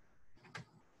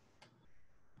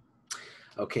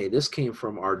 Okay, this came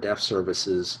from our deaf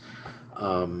services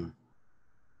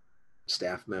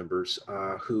staff members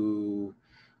who,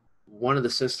 one of the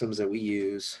systems that we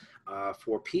use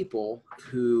for people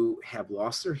who have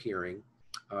lost their hearing.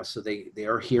 So they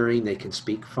are hearing, they can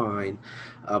speak fine,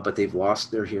 but they've lost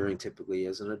their hearing typically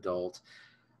as an adult.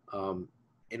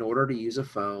 In order to use a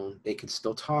phone, they can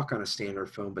still talk on a standard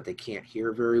phone, but they can't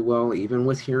hear very well. Even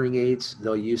with hearing aids,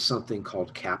 they'll use something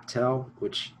called CapTel,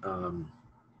 which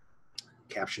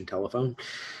caption telephone,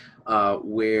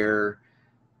 where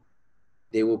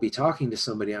they will be talking to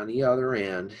somebody on the other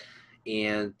end,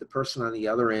 and the person on the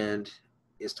other end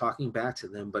is talking back to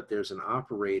them, but there's an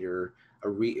operator,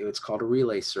 it's called a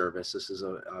relay service. This is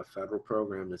a federal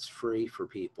program that's free for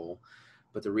people,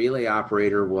 but the relay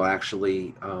operator will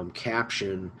actually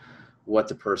caption what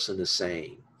the person is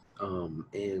saying.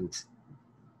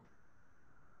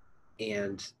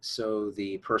 And so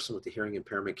the person with the hearing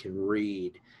impairment can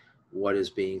read what is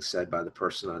being said by the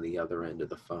person on the other end of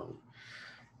the phone.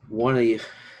 One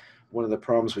of the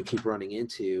problems we keep running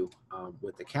into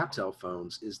with the CapTel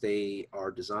phones is they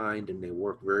are designed and they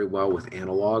work very well with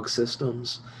analog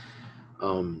systems,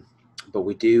 but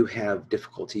we do have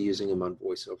difficulty using them on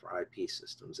voice over IP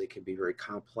systems. They can be very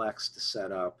complex to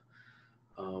set up.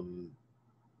 You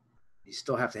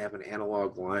still have to have an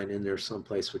analog line in there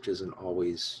someplace, which isn't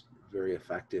always very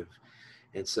effective.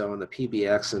 And so on the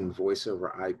PBX and voice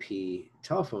over IP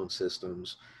telephone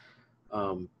systems,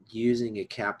 using a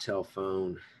CapTel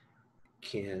phone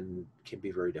can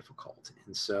be very difficult.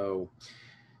 And so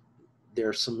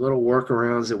there's some little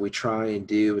workarounds that we try and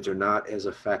do, but they're not as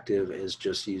effective as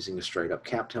just using a straight up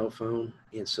CapTel phone.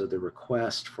 And so the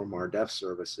request from our deaf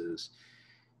services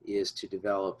is to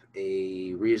develop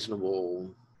a reasonably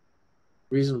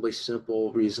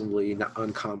simple, reasonably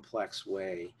uncomplex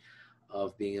way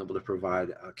of being able to provide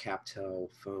a CapTel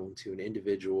phone to an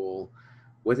individual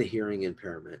with a hearing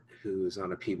impairment who is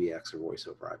on a PBX or voice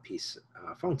over IP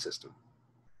phone system.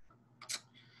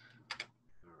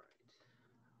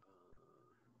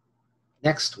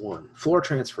 Next one, floor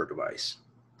transfer device.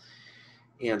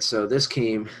 And so this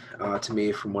came to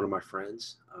me from one of my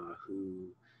friends who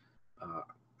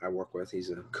I work with. He's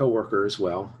a coworker as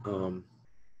well,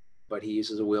 but he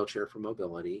uses a wheelchair for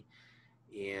mobility.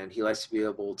 And he likes to be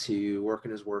able to work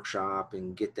in his workshop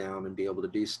and get down and be able to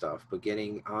do stuff. But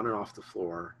getting on and off the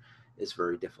floor is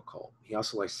very difficult. He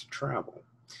also likes to travel.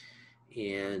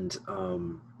 And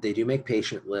they do make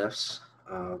patient lifts.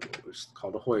 It's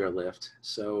called a Hoyer lift.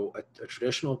 So a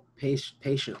traditional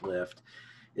patient lift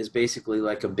is basically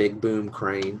like a big boom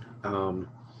crane.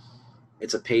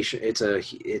 It's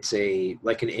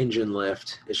like an engine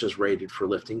lift. It's just rated for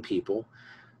lifting people.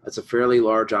 It's a fairly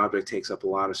large object, takes up a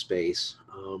lot of space.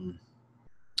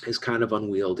 Is kind of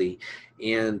unwieldy,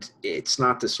 and it's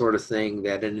not the sort of thing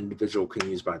that an individual can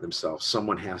use by themselves.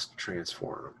 Someone has to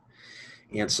transform them.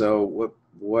 And so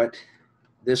what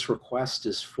this request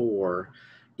is for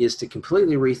is to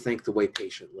completely rethink the way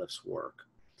patient lifts work,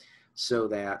 so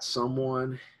that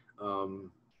someone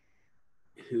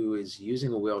who is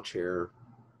using a wheelchair,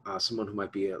 someone who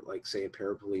might be like say a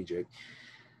paraplegic,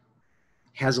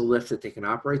 has a lift that they can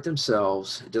operate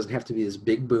themselves. It doesn't have to be this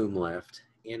big boom lift,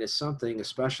 and it's something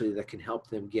especially that can help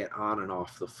them get on and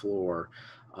off the floor.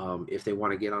 If they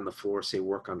want to get on the floor, say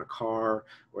work on a car,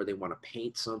 or they want to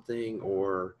paint something,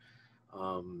 or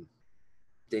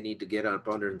they need to get up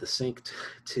under the sink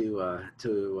to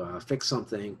fix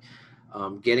something.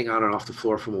 Getting on and off the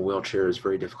floor from a wheelchair is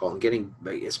very difficult, and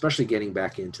especially getting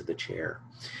back into the chair.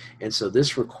 And so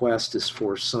this request is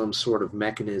for some sort of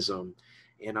mechanism.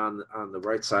 And on the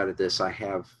right side of this, I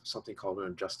have something called an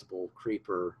adjustable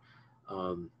creeper.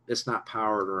 It's not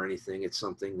powered or anything. It's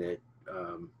something that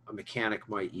a mechanic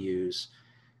might use,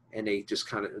 and they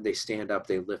just they stand up,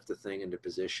 they lift the thing into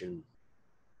position,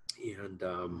 and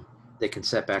they can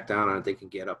set back down on it. They can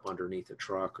get up underneath a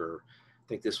truck, or I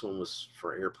think this one was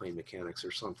for airplane mechanics or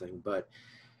something. But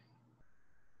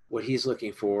what he's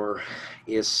looking for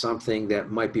is something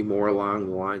that might be more along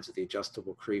the lines of the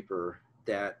adjustable creeper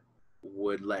that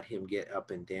would let him get up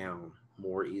and down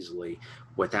more easily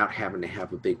without having to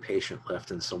have a big patient lift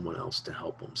and someone else to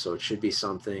help him. So it should be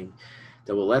something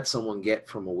that will let someone get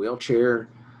from a wheelchair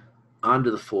onto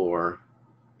the floor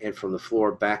and from the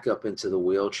floor back up into the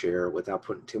wheelchair without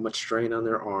putting too much strain on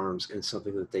their arms, and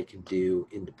something that they can do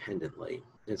independently.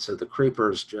 And so the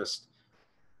creeper is just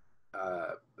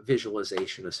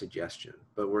visualization, a suggestion,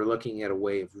 but we're looking at a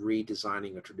way of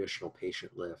redesigning a traditional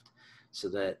patient lift so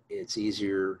that it's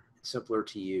easier, simpler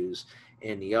to use.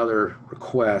 And the other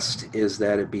request is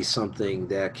that it be something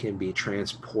that can be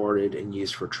transported and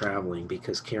used for traveling,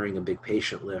 because carrying a big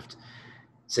patient lift,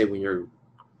 say when you're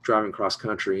driving cross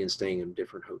country and staying in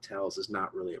different hotels, is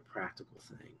not really a practical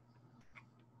thing.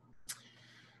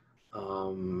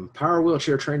 Power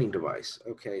wheelchair training device.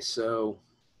 Okay, so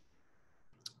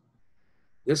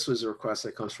this was a request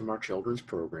that comes from our children's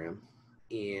program,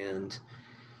 and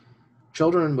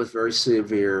children with very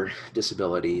severe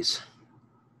disabilities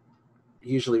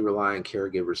usually rely on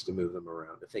caregivers to move them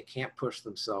around. If they can't push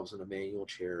themselves in a manual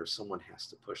chair, someone has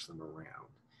to push them around.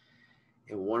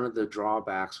 And one of the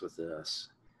drawbacks with this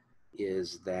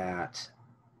is that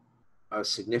a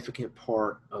significant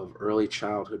part of early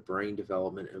childhood brain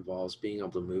development involves being able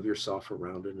to move yourself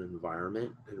around in an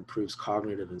environment. It improves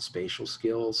cognitive and spatial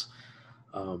skills.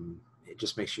 It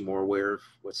just makes you more aware of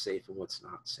what's safe and what's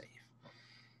not safe.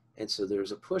 And so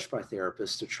there's a push by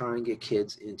therapists to try and get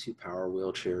kids into power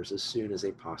wheelchairs as soon as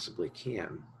they possibly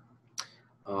can.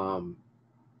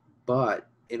 But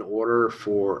in order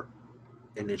for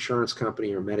an insurance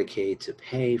company or Medicaid to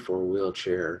pay for a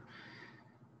wheelchair,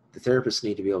 the therapists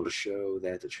need to be able to show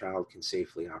that the child can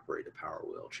safely operate a power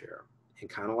wheelchair. And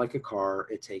kind of like a car,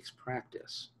 it takes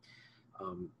practice.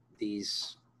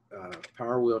 These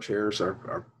power wheelchairs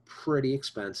are pretty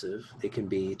expensive. They can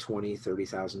be $20,000,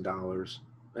 $30,000.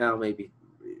 Well, maybe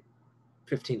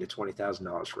 $15,000 to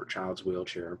 $20,000 for a child's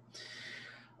wheelchair.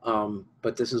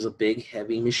 But this is a big,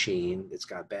 heavy machine. It's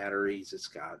got batteries. It's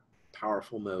got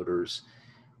powerful motors,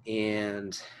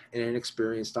 and an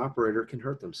inexperienced operator can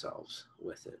hurt themselves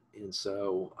with it. And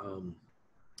so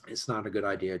it's not a good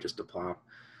idea just to plop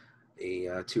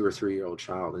a 2 or 3 year old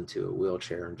child into a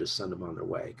wheelchair and just send them on their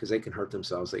way, because they can hurt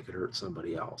themselves. They could hurt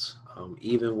somebody else,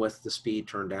 even with the speed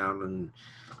turned down and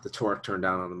the torque turned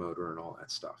down on the motor and all that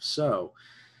stuff. So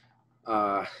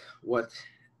what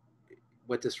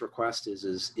this request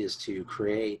is to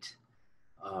create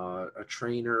a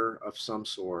trainer of some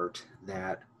sort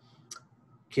that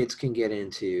kids can get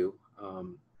into.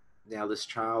 Now, this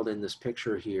child in this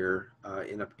picture here,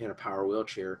 in a power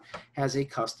wheelchair, has a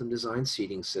custom designed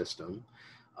seating system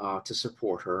to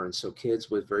support her. And so kids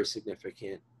with very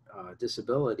significant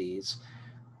disabilities,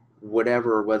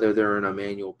 whether they're in a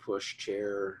manual push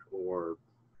chair or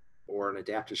an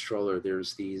adaptive stroller,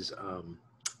 there's these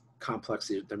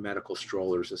complex, they're medical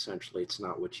strollers, essentially. It's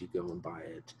not what you go and buy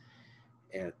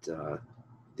at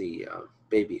the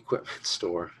baby equipment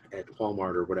store at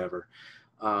Walmart or whatever.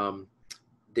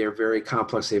 They're very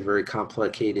complex. They have very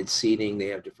complicated seating. They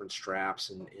have different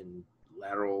straps and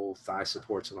lateral thigh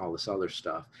supports and all this other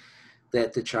stuff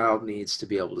that the child needs to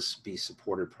be able to be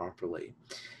supported properly.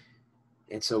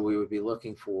 And so we would be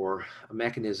looking for a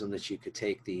mechanism that you could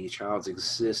take the child's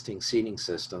existing seating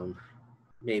system,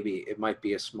 maybe it might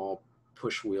be a small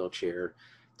push wheelchair,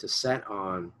 to set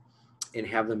on and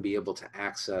have them be able to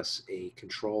access a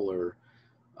controller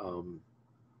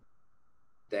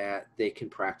that they can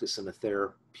practice in a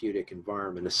therapeutic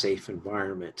environment, a safe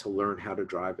environment, to learn how to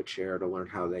drive a chair, to learn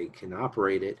how they can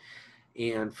operate it,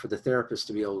 and for the therapist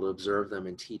to be able to observe them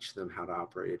and teach them how to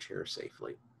operate a chair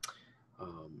safely.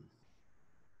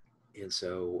 And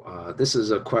so this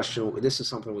is a question, this is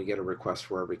something we get a request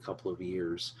for every couple of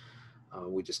years.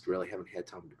 We just really haven't had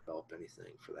time to develop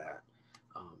anything for that.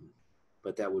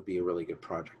 But that would be a really good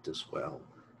project as well.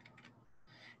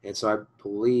 And so I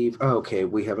believe, okay,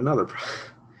 we have another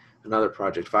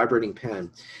project, vibrating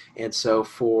pen. And so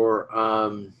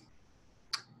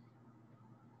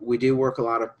we do work a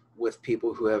lot with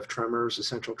people who have tremors,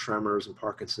 essential tremors, and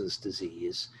Parkinson's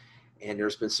disease. And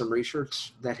there's been some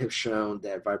research that have shown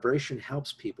that vibration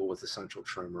helps people with essential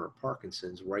tremor or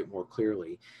Parkinson's write more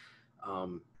clearly.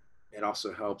 It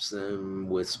also helps them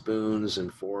with spoons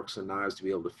and forks and knives to be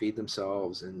able to feed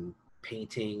themselves, and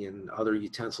painting and other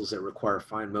utensils that require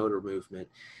fine motor movement.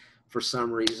 For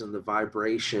some reason, the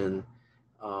vibration,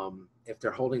 if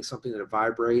they're holding something that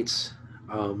vibrates,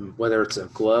 whether it's a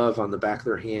glove on the back of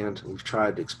their hand, we've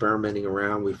tried experimenting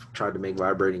around, we've tried to make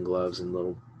vibrating gloves and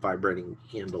little vibrating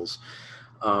handles.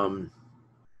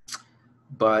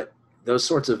 But those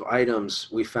sorts of items,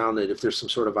 we found that if there's some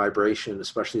sort of vibration,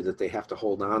 especially that they have to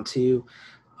hold on to,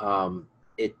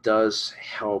 it does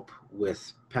help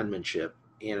with penmanship,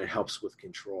 and it helps with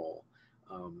control.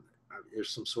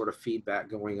 There's some sort of feedback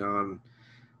going on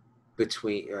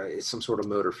between it's some sort of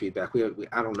motor feedback.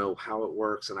 I don't know how it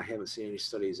works, and I haven't seen any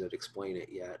studies that explain it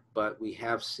yet, but we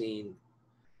have seen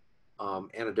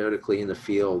anecdotally in the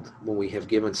field when we have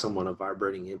given someone a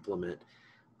vibrating implement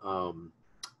um,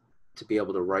 to be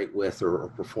able to write with or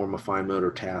perform a fine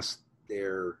motor task,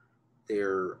 their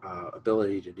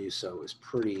ability to do so is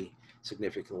pretty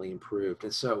significantly improved.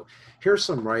 And so here's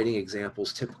some writing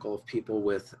examples typical of people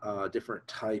with different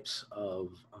types of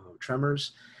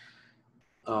tremors.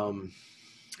 Um,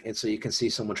 and so you can see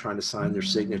someone trying to sign their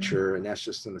signature, and that's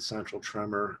just an essential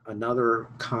tremor. Another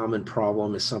common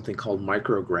problem is something called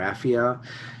micrographia,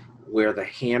 where the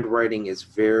handwriting is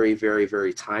very, very,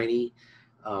 very tiny.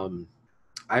 Um,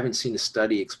 I haven't seen a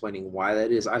study explaining why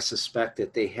that is. I suspect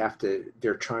that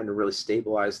they're trying to really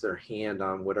stabilize their hand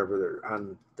on whatever they're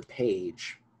on the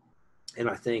page. And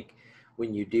I think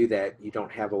when you do that, you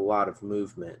don't have a lot of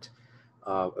movement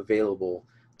available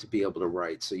to be able to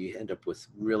write. So you end up with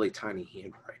really tiny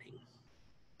handwriting.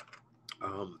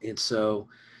 And so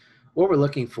what we're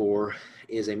looking for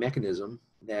is a mechanism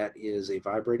that is a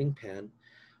vibrating pen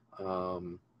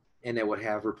um, and that would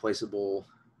have replaceable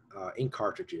ink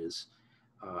cartridges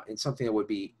and something that would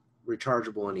be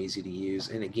rechargeable and easy to use.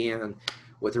 And again,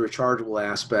 with the rechargeable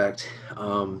aspect,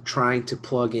 trying to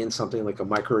plug in something like a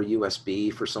micro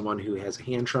USB for someone who has a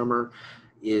hand tremor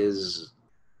is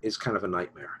kind of a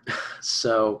nightmare.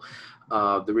 So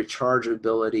the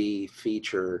rechargeability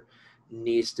feature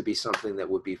needs to be something that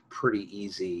would be pretty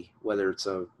easy, whether it's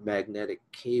a magnetic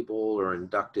cable or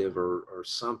inductive or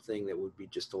something that would be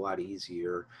just a lot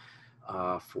easier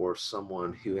for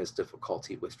someone who has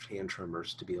difficulty with hand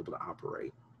tremors to be able to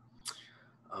operate.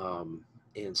 Um,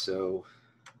 and so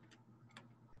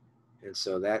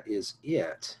that is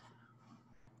it.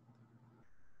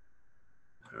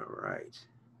 All right.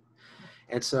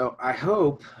 And so I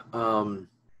hope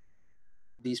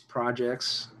these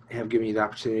projects have given you the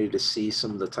opportunity to see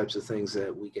some of the types of things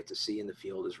that we get to see in the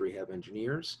field as rehab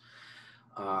engineers.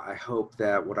 I hope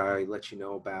that what I let you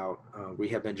know about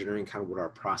rehab engineering, kind of what our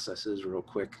process is real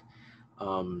quick,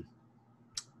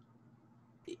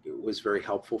 it was very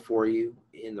helpful for you.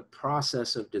 In the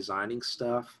process of designing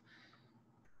stuff,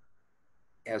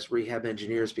 as rehab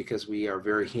engineers, because we are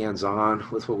very hands-on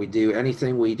with what we do,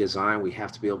 anything we design, we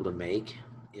have to be able to make.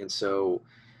 And so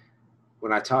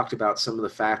when I talked about some of the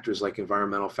factors like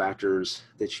environmental factors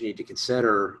that you need to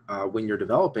consider when you're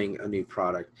developing a new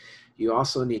product, you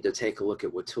also need to take a look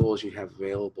at what tools you have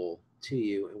available to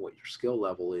you and what your skill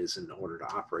level is in order to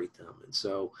operate them. And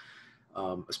so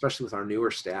especially with our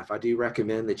newer staff, I do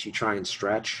recommend that you try and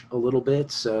stretch a little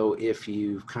bit. So if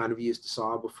you've kind of used a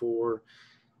saw before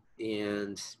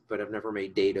but I've never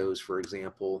made dados, for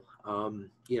example,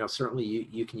 certainly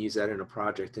you can use that in a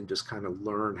project and just kind of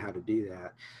learn how to do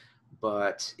that.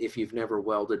 But if you've never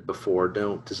welded before,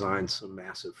 don't design some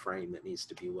massive frame that needs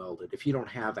to be welded. If you don't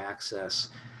have access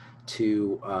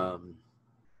to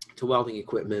welding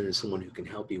equipment and someone who can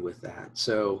help you with that.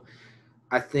 So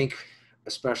I think,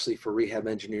 especially for rehab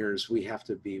engineers, we have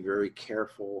to be very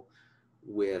careful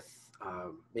with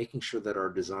making sure that our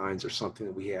designs are something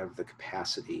that we have the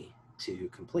capacity to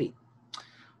complete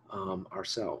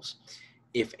ourselves.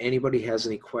 If anybody has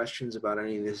any questions about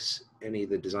any of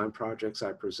the design projects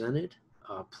I presented,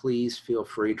 please feel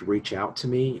free to reach out to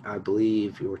me. I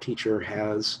believe your teacher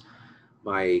has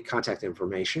my contact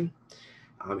information.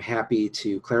 I'm happy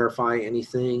to clarify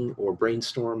anything or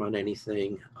brainstorm on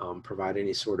anything, provide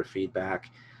any sort of feedback.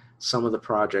 Some of the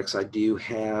projects I do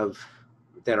have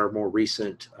that are more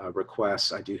recent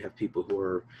requests, I do have people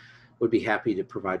who would be happy to provide